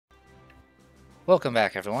Welcome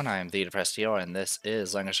back, everyone. I am the Depressed and this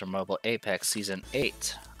is Langrisser Mobile Apex Season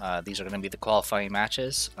 8. These are going to be the qualifying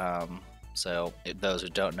matches. Those who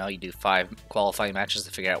don't know, you do 5 qualifying matches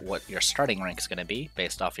to figure out what your starting rank is going to be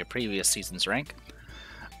based off your previous season's rank.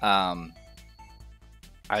 I'm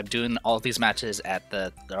doing all of these matches at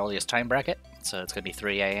the earliest time bracket, so it's going to be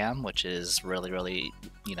 3 a.m., which is really,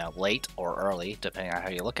 late or early, depending on how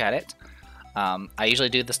you look at it. I usually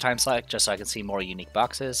do this time slot just so I can see more unique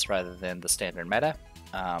boxes rather than the standard meta.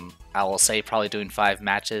 I will say probably doing 5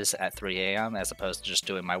 matches at 3 a.m. as opposed to just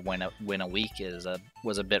doing my win a week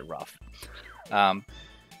was a bit rough.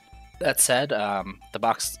 That said, the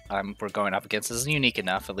box we're going up against is unique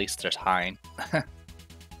enough. At least there's Hein.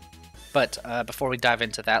 But before we dive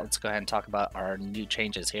into that, let's go ahead and talk about our new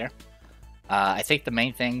changes here. I think the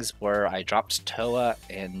main things were I dropped Toa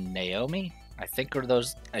and Naomi. I think were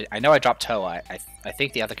those. I know I dropped Toa. I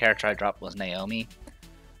think the other character I dropped was Naomi,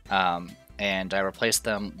 and I replaced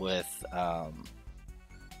them with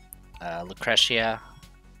Lucretia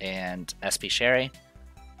and SP Sherry.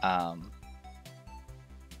 And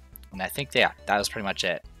I think that was pretty much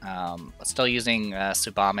it. Still using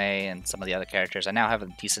Tsubame and some of the other characters. I now have a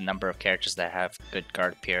decent number of characters that have good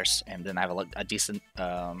guard pierce, and then I have a decent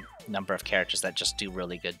number of characters that just do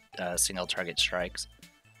really good single target strikes.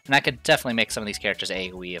 And I could definitely make some of these characters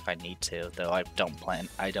AoE if I need to, though I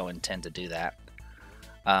don't intend to do that.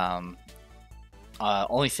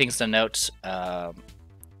 Only things to note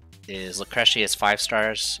is Lucretia is 5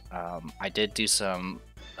 stars. I did do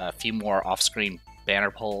a few more off-screen banner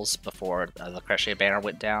pulls before the Lucretia banner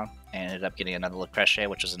went down, and ended up getting another Lucretia,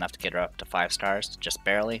 which was enough to get her up to 5 stars, just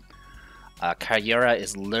barely. Kayura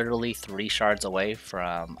is literally 3 shards away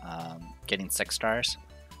from getting 6 stars.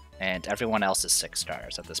 And everyone else is 6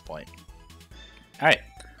 stars at this point. Alright.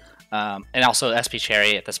 And also SP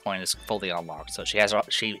Cherry at this point is fully unlocked, so she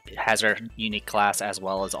has her unique class as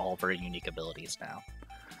well as all of her unique abilities now.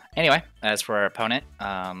 Anyway, as for our opponent,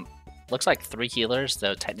 looks like 3 healers,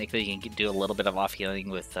 though technically you can do a little bit of off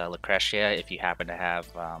healing with Lucretia if you happen to have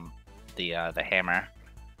the hammer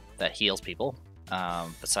that heals people.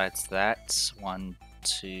 Besides that, 1,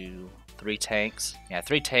 2, 3 tanks. Yeah,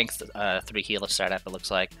 3 tanks, 3 healer setup. It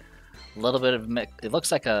looks like a little bit of it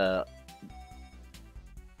looks like a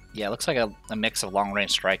mix of long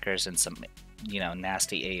range strikers and some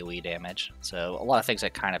nasty AoE damage. So a lot of things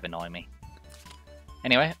that kind of annoy me.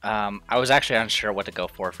 Anyway, I was actually unsure what to go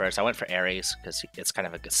for first. I went for Ares because it's kind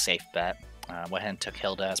of a safe bet. Went ahead and took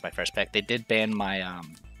Hilda as my first pick. They did ban my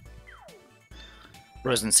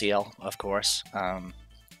Rosenseal, of course.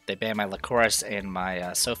 They banned my Lycoris and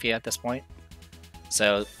my Sophia at this point.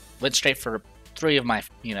 So went straight for 3 of my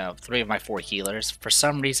 4 healers. For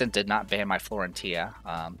some reason, did not ban my Florentia.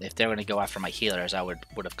 If they were going to go after my healers, I would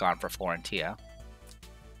have gone for Florentia.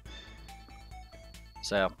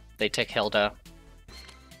 So they take Hilda.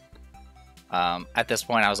 At this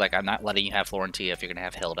point, I was like, I'm not letting you have Florentia if you're going to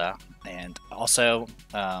have Hilda. And also,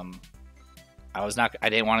 I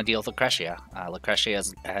didn't want to deal with Lucretia. Lucretia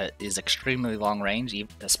is extremely long range,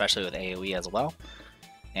 especially with AoE as well,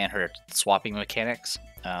 and her swapping mechanics.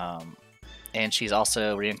 And she's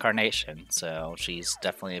also reincarnation, so she's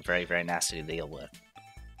definitely very nasty to deal with.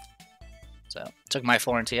 So took my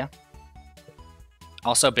Florentia.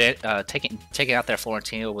 Also, taking out their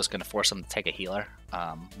Florentia was going to force them to take a healer,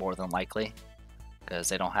 more than likely, because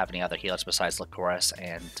they don't have any other healers besides Lycoris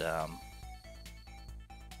and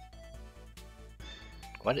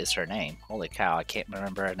what is her name? Holy cow, I can't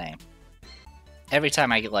remember her name. Every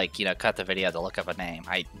time I cut the video to look up a name,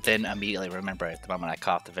 I then immediately remember it the moment I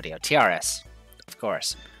caught the video. TRS, of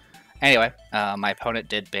course. Anyway, my opponent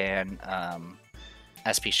did ban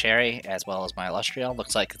SP Sherry as well as my Illustrial.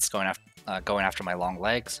 Looks like it's going after my long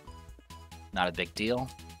legs. Not a big deal.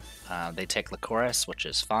 They take Lycoris, which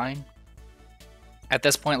is fine. At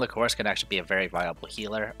this point, Lycoris can actually be a very viable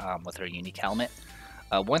healer with her unique helmet.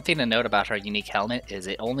 One thing to note about her unique helmet is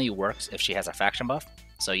it only works if she has a faction buff.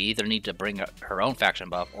 So you either need to bring her own faction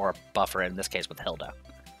buff or buff her, in this case with Hilda.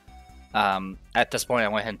 At this point, I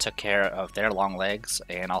went ahead and took care of their long legs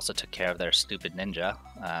and also took care of their stupid ninja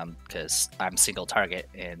because I'm single target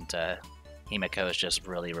and Himiko is just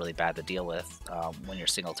really bad to deal with when you're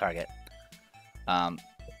single target.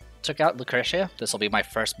 Took out Lucretia. This will be my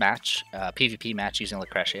first match, PvP match using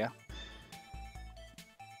Lucretia.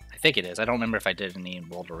 I think it is. I don't remember if I did any in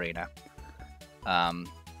World Arena.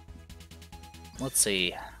 Let's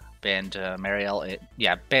see. Banned Marielle.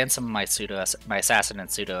 Banned some of my assassin and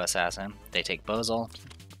pseudo assassin. They take Bozal.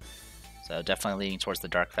 So definitely leaning towards the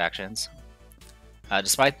dark factions.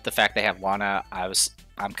 Despite the fact they have Lana,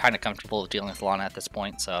 I'm kind of comfortable dealing with Lana at this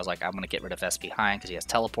point, so I was like, I'm gonna get rid of S behind because he has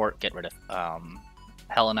teleport. Get rid of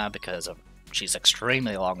Helena because she's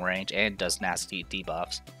extremely long range and does nasty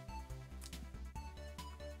debuffs.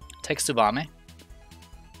 Take Tsubame.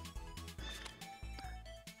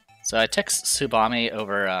 So I took Tsubame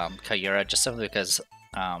over Kyura just simply because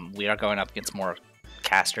we are going up against more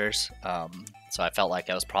casters. So I felt like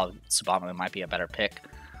Tsubame might be a better pick.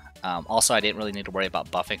 Also, I didn't really need to worry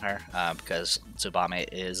about buffing her because Tsubame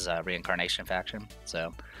is a reincarnation faction.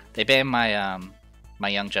 So they banned my my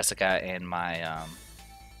young Jessica and my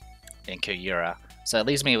and Kyura. So it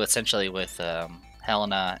leaves me essentially with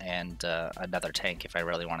Helena and another tank if I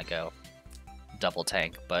really want to go double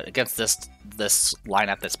tank. But against this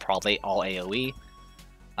lineup that's probably all AoE,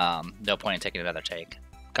 no point in taking another tank.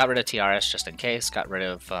 Got rid of TRS just in case. Got rid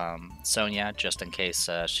of Sonya just in case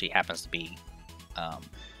she happens to be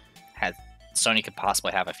Sonya could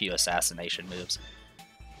possibly have a few assassination moves.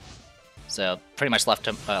 So pretty much left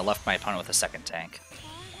my opponent with a second tank,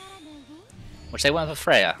 which they went with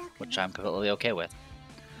Freya, which I'm completely okay with.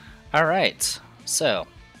 Alright, so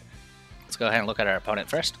let's go ahead and look at our opponent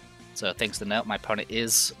first. So things to note, my opponent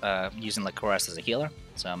is using Lycoris as a healer.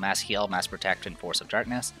 So Mass Heal, Mass Protect, and Force of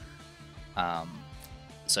Darkness.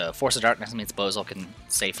 So Force of Darkness means Bozel can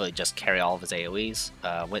safely just carry all of his AoEs.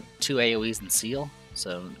 Went 2 AoEs in Seal,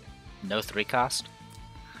 so no 3 cost.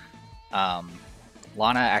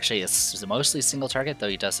 Lana actually is mostly single target, though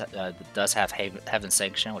he does have Heaven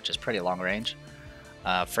Sanction, which is pretty long range.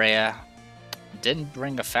 Freya didn't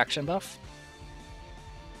bring a faction buff.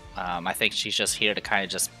 I think she's just here to kind of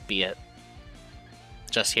just be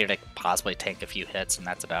just here to possibly tank a few hits, and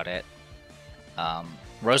that's about it.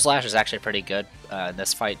 Roselash is actually pretty good in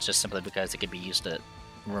this fight, just simply because it can be used to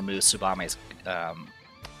remove Tsubame's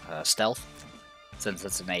stealth, since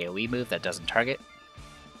it's an AoE move that doesn't target.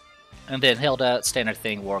 And then Hilda, standard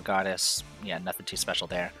thing, War Goddess, yeah, nothing too special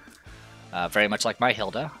there. Very much like my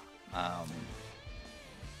Hilda.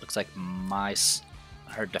 Looks like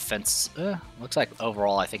her defense, looks like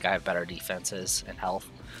overall I think I have better defenses and health.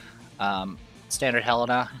 Standard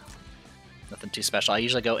Helena, nothing too special. I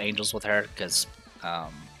usually go Angels with her because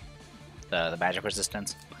the magic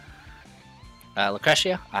resistance.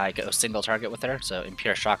 Lucretia, I go single target with her, so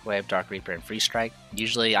Impure Shockwave, Dark Reaper, and Free Strike.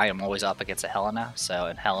 Usually I am always up against a Helena,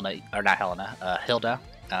 Hilda,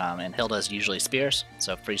 and Hilda is usually Spears,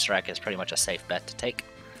 so Free Strike is pretty much a safe bet to take.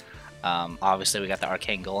 Obviously we got the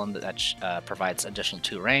Arcane Golem that provides additional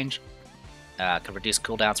 2 range, can reduce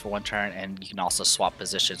cooldowns for 1 turn, and you can also swap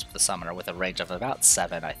positions with the Summoner with a range of about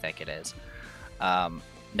 7, I think it is.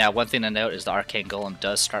 Now one thing to note is the Arcane Golem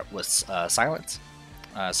does start with Silence.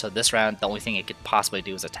 So this round, the only thing it could possibly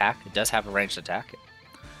do is attack. It does have a ranged attack.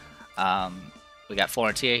 We got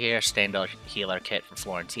Florentia here, standard healer kit for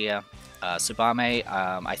Florentia. Tsubame,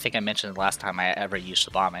 I think I mentioned the last time I ever used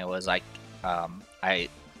Tsubame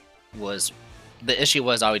was the issue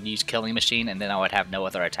was I would use Killing Machine and then I would have no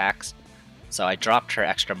other attacks. So I dropped her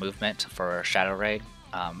extra movement for Shadow Raid.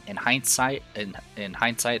 In hindsight,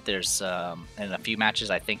 there's in a few matches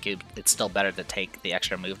I think it's still better to take the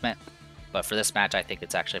extra movement. But for this match, I think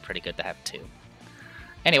it's actually pretty good to have 2.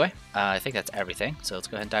 Anyway, I think that's everything, so let's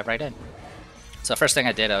go ahead and dive right in. So first thing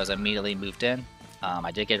I did, I was immediately moved in.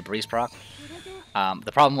 I did get a breeze proc.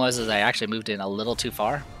 The problem was I actually moved in a little too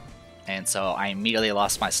far, and so I immediately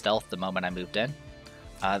lost my stealth the moment I moved in.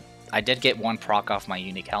 I did get 1 proc off my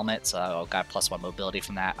unique helmet, so I got +1 mobility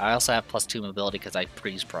from that. I also have +2 mobility because I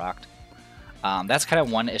breeze proc'd. That's kind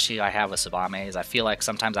of one issue I have with Tsubame, is I feel like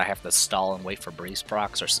sometimes I have to stall and wait for breeze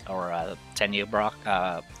procs or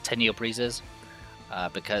Tenyo breezes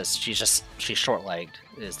because she's short-legged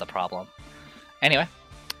is the problem. Anyway,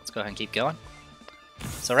 let's go ahead and keep going.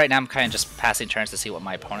 So right now I'm kind of just passing turns to see what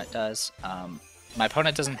my opponent does. My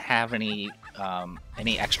opponent doesn't have any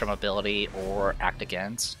extra mobility or act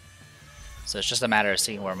against, so it's just a matter of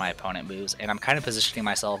seeing where my opponent moves, and I'm kind of positioning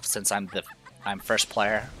myself since I'm first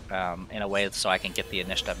player in a way so I can get the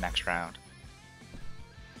initiative next round.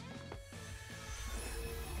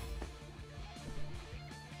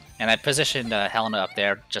 And I positioned Helena up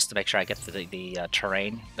there just to make sure I get the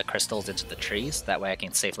terrain, the crystals into the trees. That way I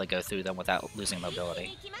can safely go through them without losing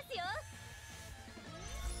mobility.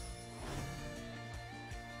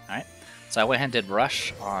 Alright, so I went ahead and did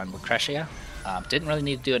Rush on Lucretia. Didn't really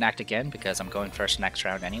need to do an act again because I'm going first next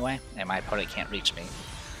round anyway, and my opponent can't reach me.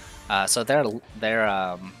 So their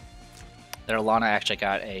Lana actually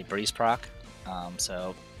got a breeze proc,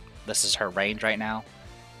 so this is her range right now.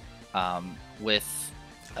 With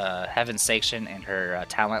Heaven Sanction and her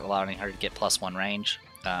talent allowing her to get +1 range,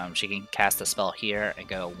 She can cast the spell here and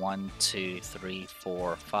go 1, 2, 3,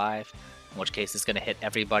 4, 5, in which case it's going to hit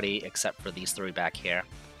everybody except for these 3 back here.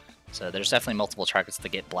 So there's definitely multiple targets that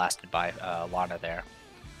get blasted by Lana there.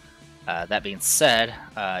 That being said,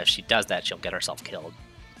 if she does that, she'll get herself killed.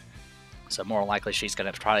 So more likely she's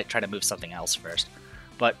going to try to move something else first.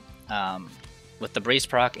 But with the Breeze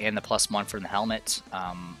proc and the +1 from the helmet,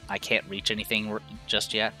 I can't reach anything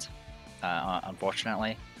just yet,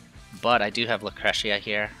 unfortunately. But I do have Langrisser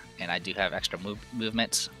here, and I do have extra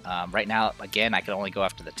movement. Right now, again, I can only go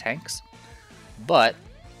after the tanks. But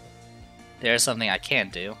there's something I can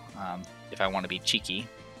do if I want to be cheeky.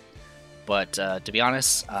 But to be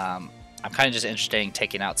honest, I'm kind of just interested in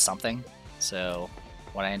taking out something. So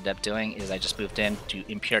what I ended up doing is I just moved in to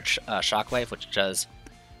Impure Shockwave, which does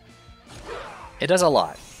a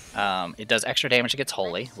lot. It does extra damage against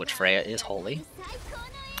Holy, which Freya is Holy.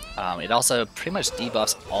 It also pretty much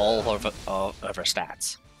debuffs all of her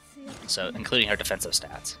stats, so including her defensive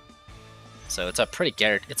stats. So it's a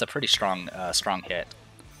pretty strong hit.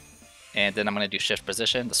 And then I'm going to do shift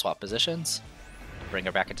position to swap positions, bring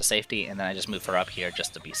her back into safety, and then I just move her up here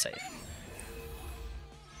just to be safe.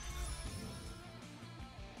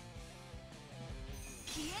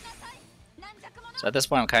 So at this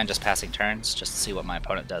point I'm kind of just passing turns just to see what my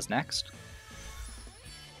opponent does next.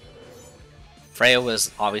 Freya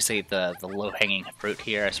was obviously the low-hanging fruit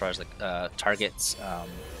here as far as the targets.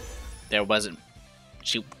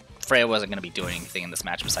 Freya wasn't going to be doing anything in this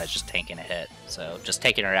match besides just tanking a hit. So just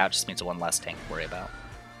taking her out just means one less tank to worry about.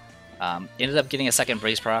 Ended up getting a second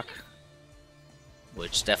Breeze proc,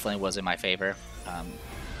 which definitely was in my favor.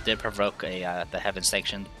 Did provoke the Heaven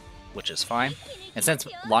Sanction, which is fine. And since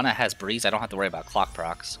Lana has Breeze, I don't have to worry about clock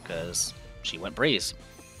procs because she went Breeze.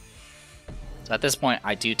 So at this point,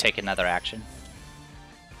 I do take another action.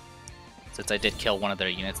 Since I did kill one of their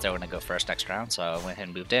units, they were going to go first next round, so I went ahead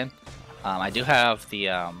and moved in. I do have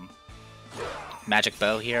the magic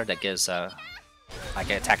bow here that gives I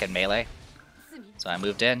can attack in melee. So I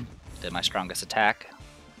moved in, did my strongest attack.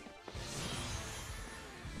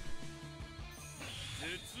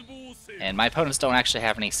 And my opponents don't actually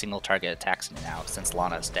have any single target attacks now since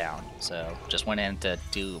Lana's down. So just went in to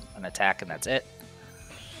do an attack and that's it.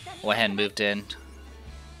 Went ahead and moved in.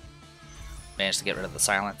 Managed to get rid of the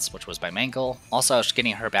silence, which was my main goal. Also, I was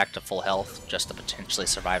getting her back to full health just to potentially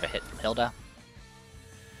survive a hit from Hilda.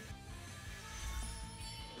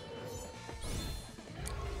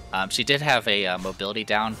 She did have a mobility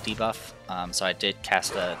down debuff, so I did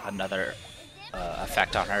cast another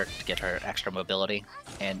effect on her to get her extra mobility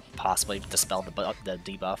and possibly dispel the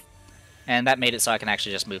debuff. And that made it so I can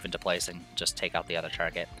actually just move into place and just take out the other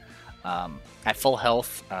target. At full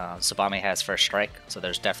health, Tsubame has first strike, so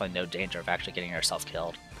there's definitely no danger of actually getting herself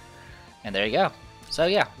killed. And there you go. So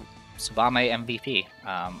yeah, Tsubame MVP.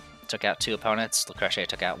 Took out 2 opponents, Langrisser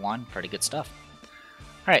took out 1, pretty good stuff.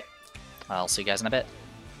 Alright, I'll see you guys in a bit.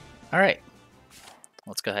 Alright,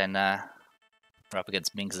 let's go ahead and we're up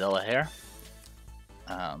against Mingzilla here.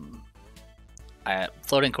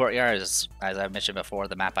 Floating Courtyard is, as I've mentioned before,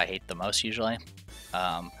 the map I hate the most usually.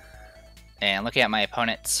 And looking at my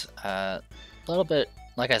opponent, a little bit,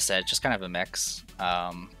 like I said, just kind of a mix.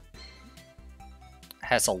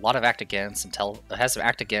 Has a lot of act against, some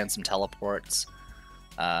teleports,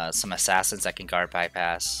 some assassins that can guard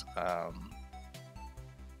bypass.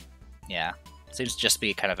 Yeah, seems to just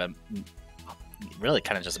be kind of really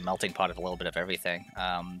kind of just a melting pot of a little bit of everything.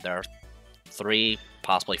 There are 3,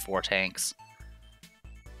 possibly 4 tanks.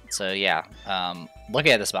 So yeah,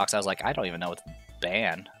 looking at this box, I was like, I don't even know what to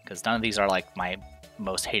ban, because none of these are like my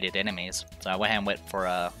most hated enemies. So I went ahead and went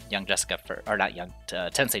for young Jessica, or not young,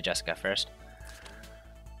 Tensei Jessica first.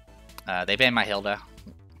 They banned my Hilda.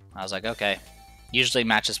 I was like, okay. Usually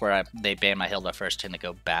matches where they ban my Hilda first tend to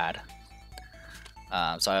go bad.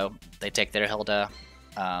 So they take their Hilda.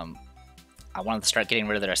 I wanted to start getting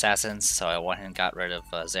rid of their assassins, so I went and got rid of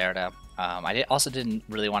Zerda. I also didn't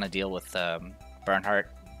really want to deal with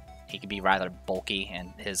Bernhardt. He could be rather bulky,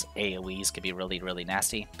 and his AoEs could be really, really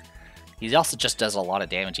nasty. He also just does a lot of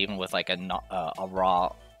damage, even with like a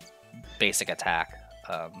raw basic attack.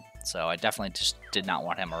 So I definitely just did not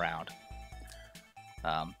want him around.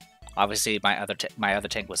 Obviously, my other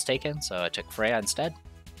tank was taken, so I took Freya instead.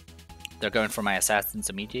 They're going for my assassins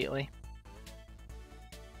immediately.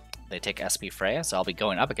 They take SP Freya, so I'll be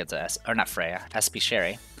going up against SP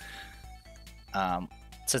Sherry.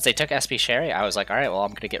 Since they took SP Sherry, I was like, alright, well,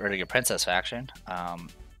 I'm going to get rid of your Princess faction.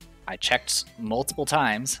 I checked multiple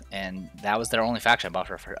times, and that was their only faction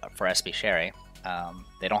buffer for SP Sherry.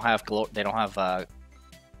 They don't have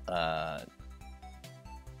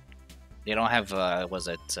They don't have was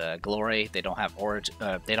it Glory? They don't have Origin.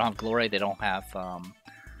 They don't have Glory. They don't have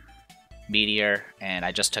Meteor, and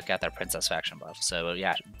I just took out their Princess faction buff. So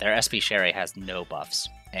yeah, their SP Sherry has no buffs,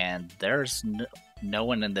 and there's no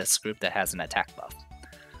one in this group that has an attack buff.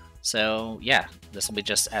 So yeah, this will be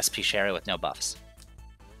just SP Sherry with no buffs.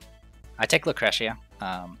 I take Lucretia.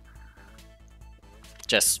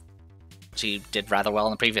 Just she did rather well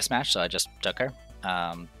in the previous match, so I just took her.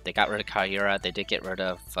 They got rid of Kaira. They did get rid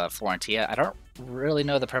of Florentia. I don't really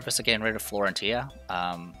know the purpose of getting rid of Florentia.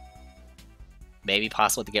 Maybe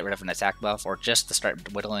possibly to get rid of an attack buff, or just to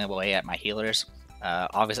start whittling away at my healers.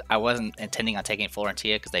 Obviously, I wasn't intending on taking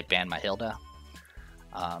Florentia because they banned my Hilda.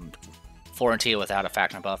 Florentia without a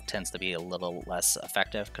faction buff tends to be a little less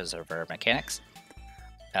effective because of her mechanics.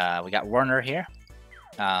 We got Werner here.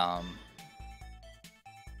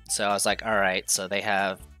 So I was like, alright, so they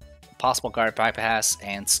have possible guard bypass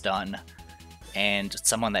and stun, and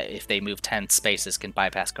someone that if they move 10 spaces can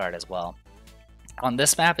bypass guard as well. On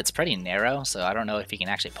this map, it's pretty narrow, so I don't know if he can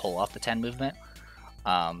actually pull off the 10 movement.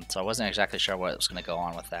 So I wasn't exactly sure what was going to go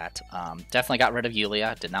on with that. Definitely got rid of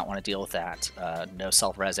Yulia, did not want to deal with that. No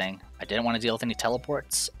self-resing. I didn't want to deal with any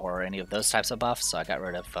teleports or any of those types of buffs, so I got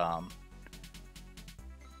rid of...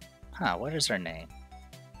 what is her name?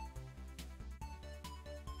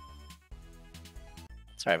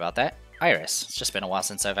 Sorry about that. Iris. It's just been a while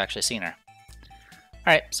since I've actually seen her.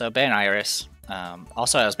 Alright, so ban Iris.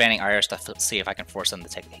 Also, I was banning Iris to see if I can force them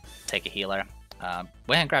to take a healer.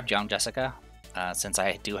 Went and grabbed Young Jessica. Since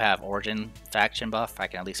I do have Origin faction buff, I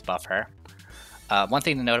can at least buff her. One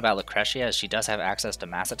thing to note about Lucretia is she does have access to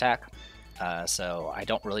mass attack, so I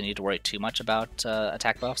don't really need to worry too much about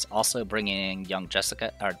attack buffs. Also, bringing Young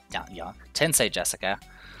Jessica, or not Young, Tensei Jessica,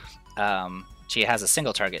 she has a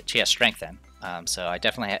single target. She has Strengthen, so I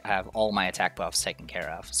definitely have all my attack buffs taken care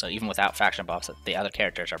of. So even without faction buffs, the other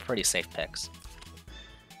characters are pretty safe picks.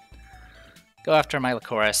 Go after my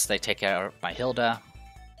Lycoris, they take out my Hilda.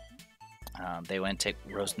 They went to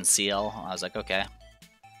Rose and Seal. I was like, okay.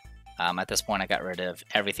 At this point, I got rid of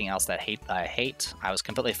everything else that I hate. I was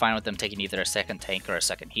completely fine with them taking either a second tank or a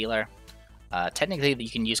second healer. Technically, you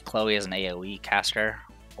can use Chloe as an AoE caster,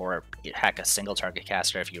 or hack a single target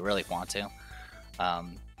caster if you really want to.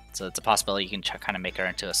 So it's a possibility you can kind of make her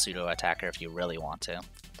into a pseudo attacker if you really want to.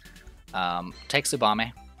 Take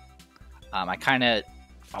Tsubame.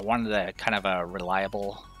 I wanted a kind of a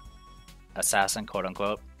reliable assassin, quote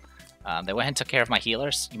unquote. They went and took care of my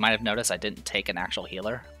healers. You might have noticed I didn't take an actual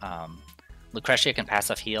healer. Lucretia can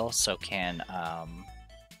passive heal, so can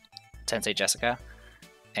Tensei Jessica.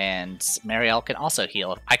 And Marielle can also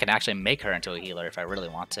heal. I can actually make her into a healer if I really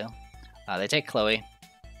want to. They take Chloe,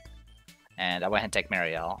 and I went and take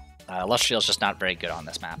Marielle. Lush Shield's just not very good on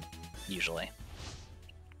this map, usually.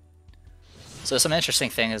 So some interesting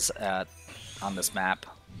things on this map.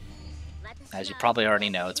 As you probably already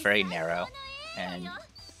know, it's very narrow, and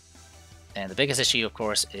the biggest issue, of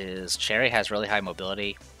course, is Cherry has really high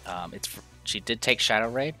mobility. She did take Shadow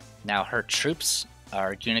Raid. Now her troops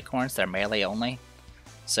are unicorns; they're melee only.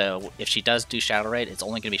 So if she does do Shadow Raid, it's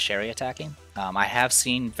only going to be Cherry attacking. I have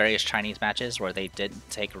seen various Chinese matches where they did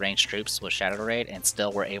take ranged troops with Shadow Raid and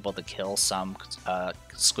still were able to kill some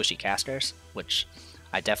squishy casters, which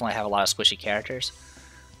I definitely have a lot of squishy characters.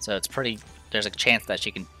 So it's there's a chance that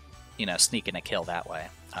she can, sneak in a kill that way.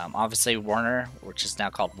 Obviously Werner, which is now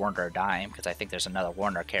called Werner Dime, because I think there's another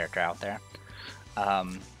Werner character out there.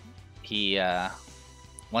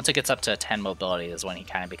 Once it gets up to 10 mobility is when he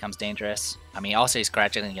kind of becomes dangerous. I mean, also he's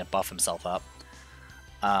gradually going to buff himself up.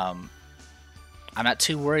 I'm not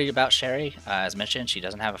too worried about Sherry. As mentioned, she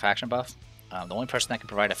doesn't have a faction buff. The only person that can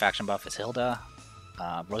provide a faction buff is Hilda.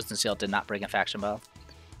 Rosensteel did not bring a faction buff.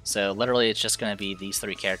 So literally it's just going to be these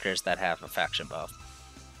three characters that have a faction buff.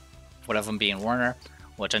 One of them being Werner,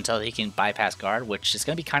 which until he can bypass guard, which is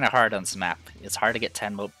going to be kind of hard on this map. It's hard to get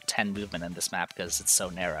 10 movement in this map because it's so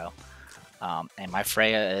narrow. And my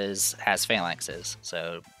Freya has phalanxes,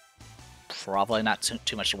 so probably not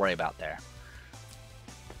too much to worry about there.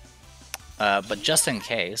 But just in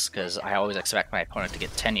case, because I always expect my opponent to get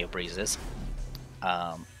Tenyo breezes,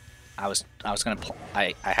 I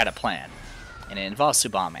had a plan, and it involves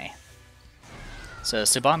Tsubame. So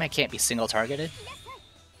Tsubame can't be single targeted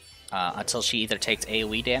until she either takes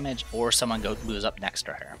AoE damage or someone moves up next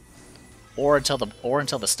to her, or until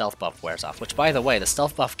the stealth buff wears off. Which, by the way, the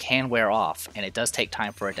stealth buff can wear off, and it does take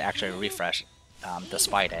time for it to actually refresh,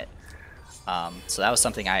 despite it. So that was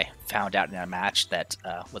something I found out in a match that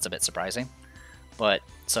was a bit surprising. But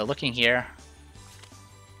so looking here,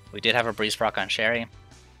 we did have a breeze proc on Sherry.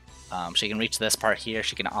 She can reach this part here.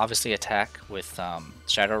 She can obviously attack with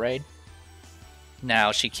Shadow Raid.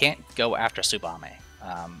 Now, she can't go after Tsubame.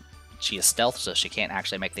 She is stealth, so she can't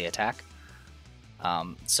actually make the attack.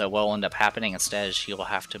 So what will end up happening instead is she will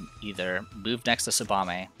have to either move next to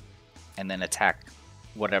Tsubame and then attack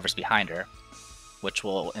whatever's behind her, which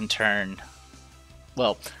will in turn...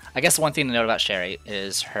 Well, I guess one thing to note about Sherry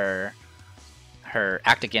is her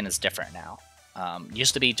act again is different now.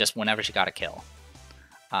 Used to be just whenever she got a kill.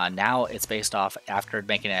 Now it's based off after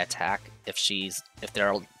making an attack. If there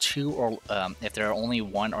are only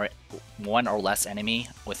one or less enemy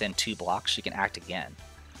within 2 blocks, she can act again.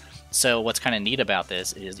 So what's kind of neat about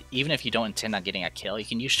this is even if you don't intend on getting a kill, you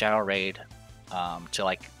can use Shadow Raid to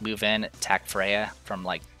like move in, attack Freya from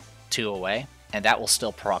like 2 away, and that will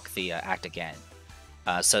still proc the act again.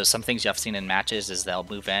 So some things I've seen in matches is they'll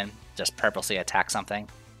move in, just purposely attack something,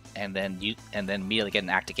 and then immediately get an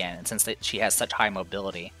act again. And since she has such high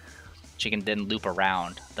mobility, she can then loop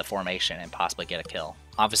around the formation and possibly get a kill.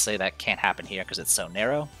 Obviously that can't happen here because it's so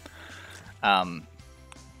narrow.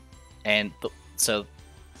 So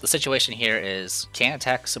the situation here is can't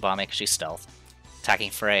attack Tsubame because she's stealth.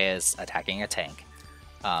 Attacking Freya is attacking a tank.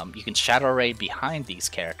 You can Shadow Raid behind these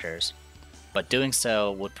characters, but doing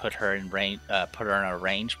so would put her in a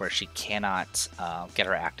range where she cannot get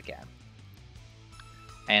her act again.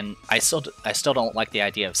 And I still don't like the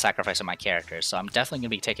idea of sacrificing my characters, so I'm definitely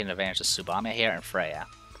going to be taking advantage of Tsubame here and Freya.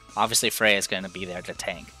 Obviously Freya is going to be there to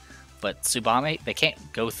tank, but Tsubame, they can't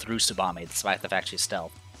go through Tsubame despite the fact she's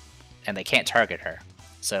stealth, and they can't target her.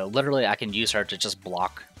 So literally I can use her to just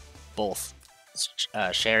block both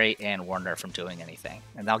Sherry and Werner from doing anything,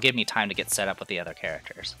 and that'll give me time to get set up with the other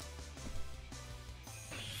characters.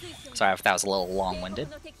 Sorry if that was a little long-winded.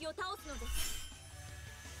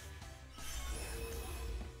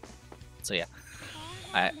 So yeah,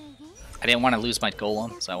 I didn't want to lose my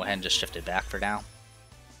golem, so I went ahead and just shifted back for now.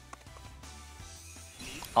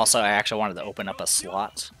 Also, I actually wanted to open up a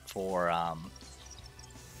slot for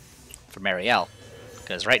Marielle,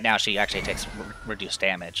 because right now she actually takes reduced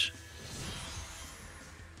damage.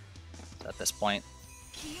 So at this point,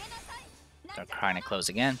 they're trying to close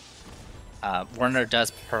again. Werner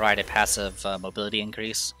does provide a passive mobility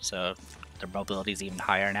increase, so their mobility is even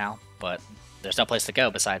higher now, but there's no place to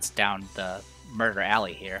go besides down the murder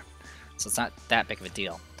alley here, so it's not that big of a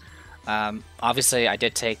deal. Obviously, I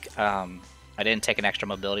didn't take an extra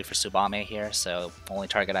mobility for Tsubame here, so the only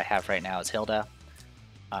target I have right now is Hilda.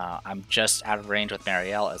 I'm just out of range with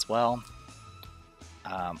Marielle as well.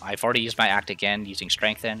 I've already used my act again using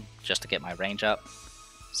Strengthen just to get my range up,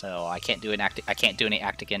 so I can't do any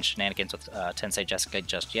act again shenanigans with Tensei Jessica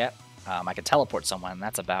just yet. I can teleport someone, and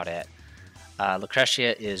that's about it.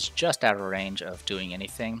 Lucretia is just out of range of doing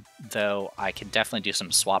anything, though I can definitely do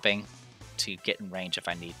some swapping to get in range if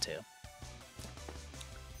I need to.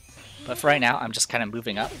 But for right now, I'm just kind of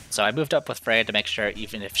moving up. So I moved up with Freya to make sure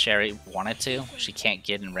even if Sherry wanted to, she can't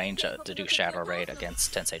get in range to do Shadow Raid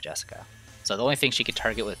against Tensei Jessica. So the only thing she can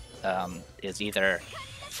target with is either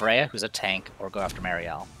Freya, who's a tank, or go after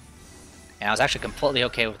Marielle. And I was actually completely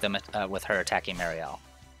okay with them with her attacking Marielle.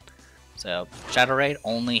 So, Shadow Raid,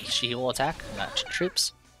 only she will attack, not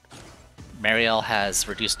troops. Marielle has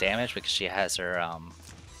reduced damage because she has her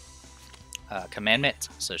commandment,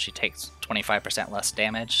 so she takes 25% less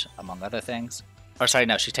damage, among other things. Or sorry,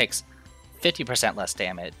 no, she takes 50% less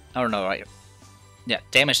damage. Oh no, right. Yeah,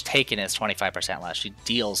 damage taken is 25% less. She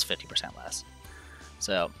deals 50% less.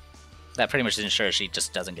 So, that pretty much ensures she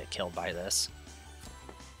just doesn't get killed by this.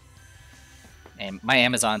 And my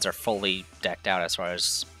Amazons are fully decked out as far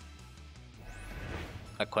as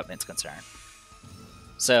equipment's concerned.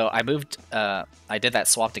 So I did that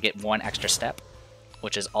swap to get one extra step,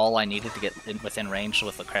 which is all I needed to get within range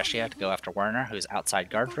with Lucretia to go after Werner, who's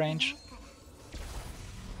outside guard range.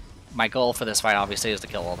 My goal for this fight obviously is to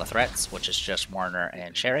kill all the threats, which is just Werner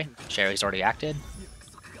and Sherry. Sherry's already acted,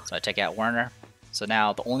 so I take out Werner. So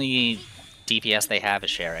now the only DPS they have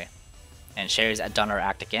is Sherry. And Sherry's done her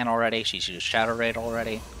act again already, she's used Shadow Raid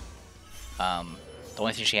already. The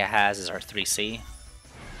only thing she has is her 3C.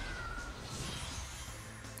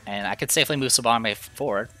 And I could safely move Tsubame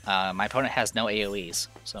forward. My opponent has no AoEs,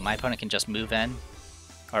 so my opponent can just move in,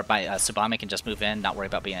 or Tsubame can just move in, not worry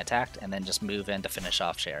about being attacked, and then just move in to finish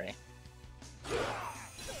off Sherry.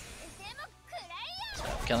 So,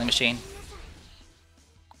 Killing Machine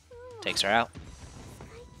takes her out,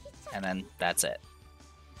 and then that's it.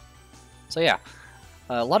 So yeah,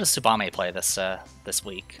 a lot of Tsubame play this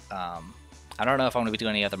week. I don't know if I'm going to be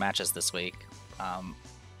doing any other matches this week.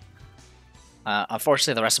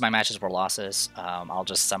 Unfortunately, the rest of my matches were losses. I'll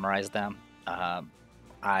just summarize them.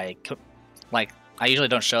 I usually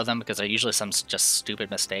don't show them because they're usually some just stupid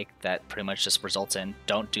mistake that pretty much just results in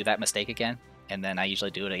don't do that mistake again, and then I usually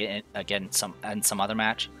do it again in some other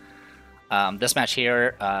match. This match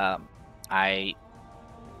here, I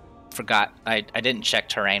forgot I didn't check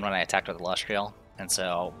terrain when I attacked with Illustrial, and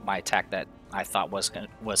so my attack that I thought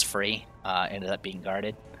was free ended up being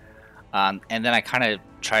guarded. And then I kind of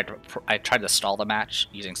tried to stall the match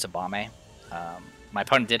using Sabame. My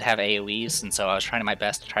opponent did have AoEs, and so I was trying my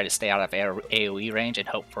best to try to stay out of AoE range and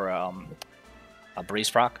hope for a breeze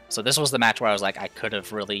proc. So this was the match where I was like, I could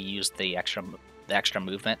have really used the extra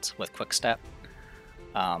movement with Quick Step.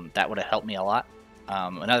 That would have helped me a lot.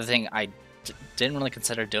 Another thing I didn't really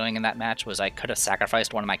consider doing in that match was I could have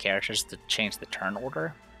sacrificed one of my characters to change the turn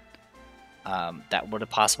order. That would have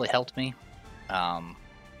possibly helped me.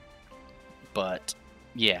 But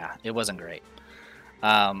yeah, it wasn't great.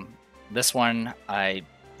 This one, I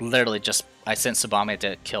literally I sent Tsubame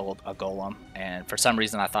to kill a golem, and for some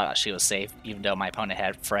reason I thought she was safe, even though my opponent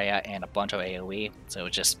had Freya and a bunch of AoE, so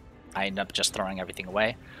I ended up just throwing everything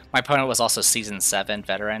away. My opponent was also Season 7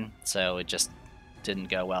 veteran, so it just didn't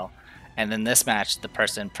go well. And then this match, the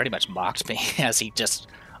person pretty much mocked me as he just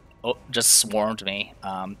swarmed me.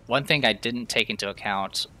 One thing I didn't take into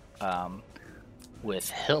account with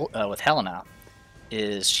Helena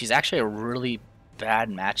is she's actually a really bad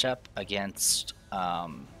matchup against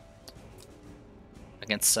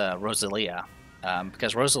Rosalia,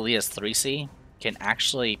 because Rosalia's 3C can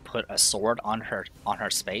actually put a sword on her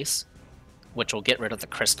space, which will get rid of the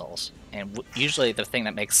crystals. And usually the thing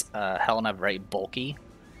that makes Helena very bulky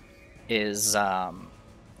is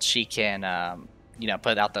she can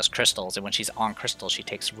put out those crystals, and when she's on crystals she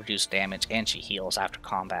takes reduced damage and she heals after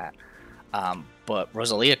combat. But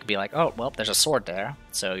Rosalia could be like, oh, well, there's a sword there,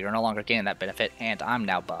 so you're no longer getting that benefit, and I'm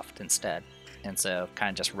now buffed instead. And so kind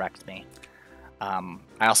of just wrecked me.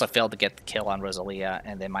 I also failed to get the kill on Rosalia,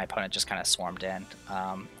 and then my opponent just kind of swarmed in.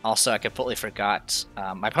 Also, I completely forgot,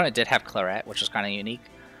 my opponent did have Claret, which was kind of unique.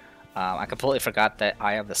 I completely forgot that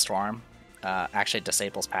Eye of the Storm actually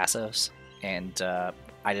disables passives, and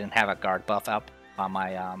I didn't have a guard buff up on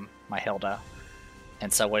my my Hilda.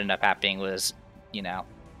 And so what ended up happening was,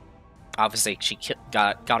 obviously she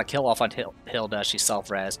got a kill off on Hilda, she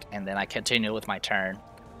self-resed, and then I continued with my turn,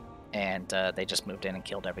 and they just moved in and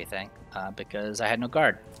killed everything because I had no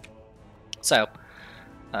guard. So,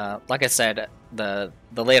 like I said, the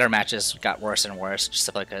later matches got worse and worse, just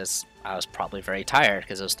simply because I was probably very tired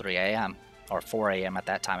because it was 3 a.m. or 4 a.m. at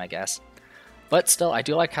that time, I guess. But still, I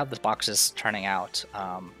do like how the box is turning out.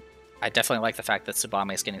 I definitely like the fact that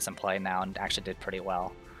Tsubame is getting some play now and actually did pretty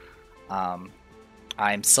well.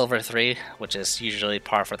 I'm Silver 3, which is usually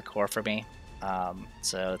par for the core for me,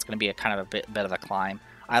 so it's going to be a kind of a bit of a climb.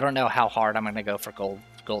 I don't know how hard I'm going to go for gold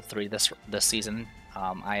 3 this season.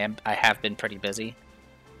 I have been pretty busy.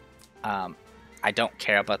 I don't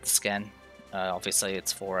care about the skin. Obviously,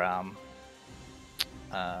 it's for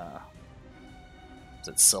is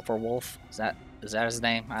it Silver Wolf? Is that his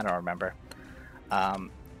name? I don't remember.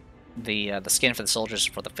 The skin for the soldiers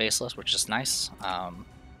for the faceless, which is nice.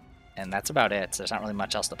 And that's about it. So there's not really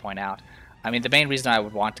much else to point out. I mean, the main reason I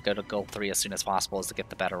would want to go to Gold 3 as soon as possible is to get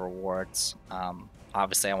the better rewards.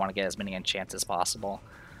 Obviously, I want to get as many enchants as possible.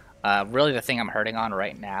 Really, the thing I'm hurting on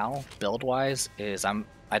right now, build-wise, is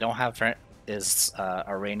I don't have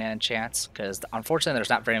arena enchants, because unfortunately, there's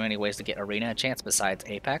not very many ways to get arena enchants besides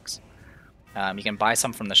Apex. You can buy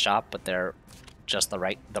some from the shop, but they're just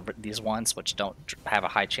these ones, which don't have a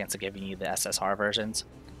high chance of giving you the SSR versions.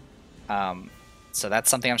 So that's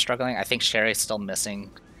something I'm struggling. I think Sherry's still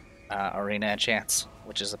missing arena enchants,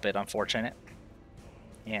 which is a bit unfortunate.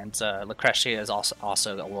 And Lucretia is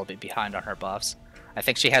also a little bit behind on her buffs. I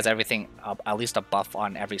think she has everything, at least a buff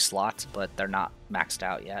on every slot, but they're not maxed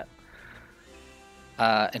out yet.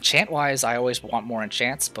 Enchant-wise, I always want more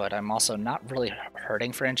enchants, but I'm also not really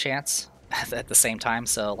hurting for enchants at the same time.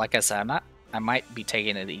 So, like I said, I might be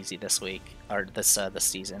taking it easy this week, or this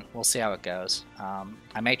season. We'll see how it goes.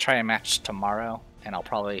 I may try a match tomorrow, and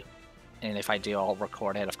and if I do, I'll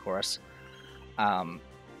record it, of course.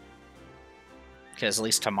 Because at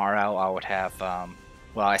least tomorrow I would have,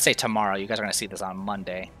 well, I say tomorrow, you guys are going to see this on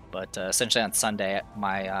Monday, but essentially on Sunday,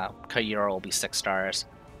 my Kayura will be 6 stars,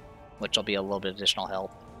 which will be a little bit additional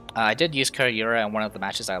help. I did use Kayura in one of the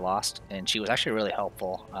matches I lost, and she was actually really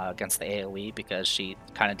helpful against the AoE because she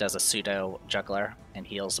kind of does a pseudo juggler and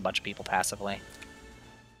heals a bunch of people passively.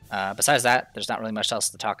 Besides that, there's not really much else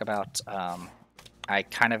to talk about. I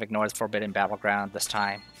kind of ignored the Forbidden Battleground this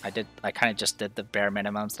time. I kind of just did the bare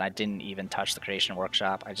minimums, and I didn't even touch the Creation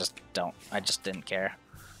Workshop. I just didn't care.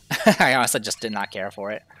 I honestly just did not care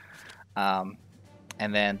for it. And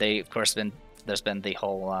then there's been the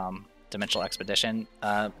whole Dimensional Expedition.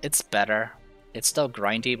 It's better. It's still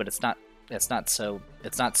grindy, but it's not it's not so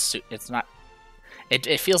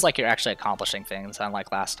it feels like you're actually accomplishing things,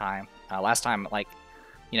 unlike last time. Last time, like,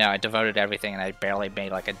 you know, I devoted everything and I barely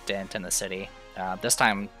made like a dent in the city. This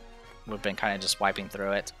time we've been kind of just wiping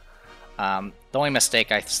through it. The only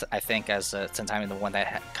mistake I think, as since I'm the one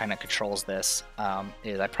that kind of controls this,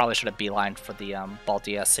 is I probably should have beelined for the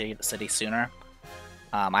Baldia city sooner.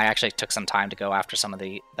 I actually took some time to go after some of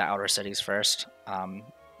the outer cities first,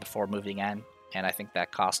 before moving in, and I think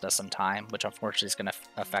that cost us some time, which unfortunately is going to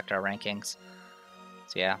affect our rankings.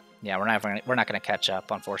 So yeah, we're not going to catch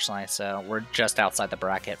up, unfortunately. So we're just outside the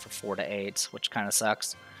bracket for 4 to 8, which kind of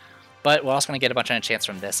sucks. But we're also going to get a bunch of enchants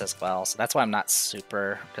from this as well, so that's why I'm not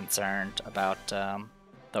super concerned about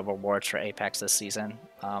the rewards for Apex this season.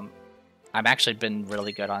 I've actually been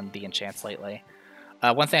really good on the enchants lately.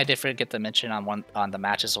 One thing I did forget to mention on the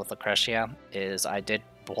matches with Langrisser is I did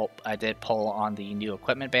pull on the new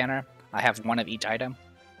equipment banner. I have one of each item.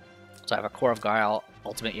 So I have a Core of Guile,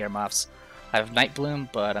 Ultimate Earmuffs. I have Night Bloom,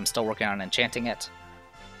 but I'm still working on enchanting it.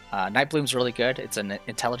 Night Bloom's really good. It's an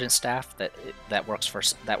intelligence staff that works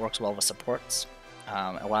well with supports.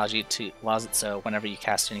 Allows it so whenever you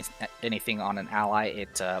cast anything on an ally,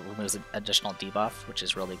 it removes an additional debuff, which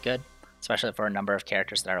is really good, especially for a number of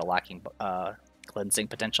characters that are lacking cleansing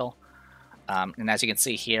potential. And as you can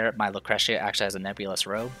see here, my Langrisser actually has a nebulous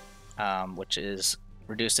robe, which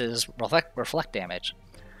reduces reflect damage.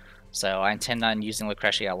 So I intend on using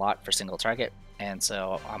Langrisser a lot for single target, and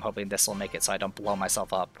so I'm hoping this will make it so I don't blow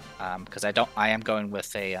myself up, because I am going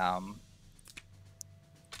with a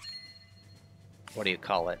what do you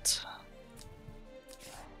call it?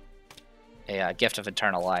 A Gift of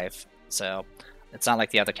Eternal Life. So it's not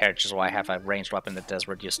like the other characters where I have a ranged weapon that does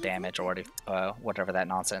reduce damage or whatever that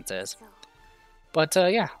nonsense is. But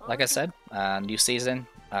yeah, like I said, new season.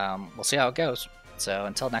 We'll see how it goes. So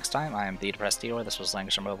until next time, I am the Depressed Dealer. This was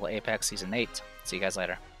Langrisser Mobile Apex Season 8. See you guys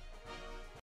later.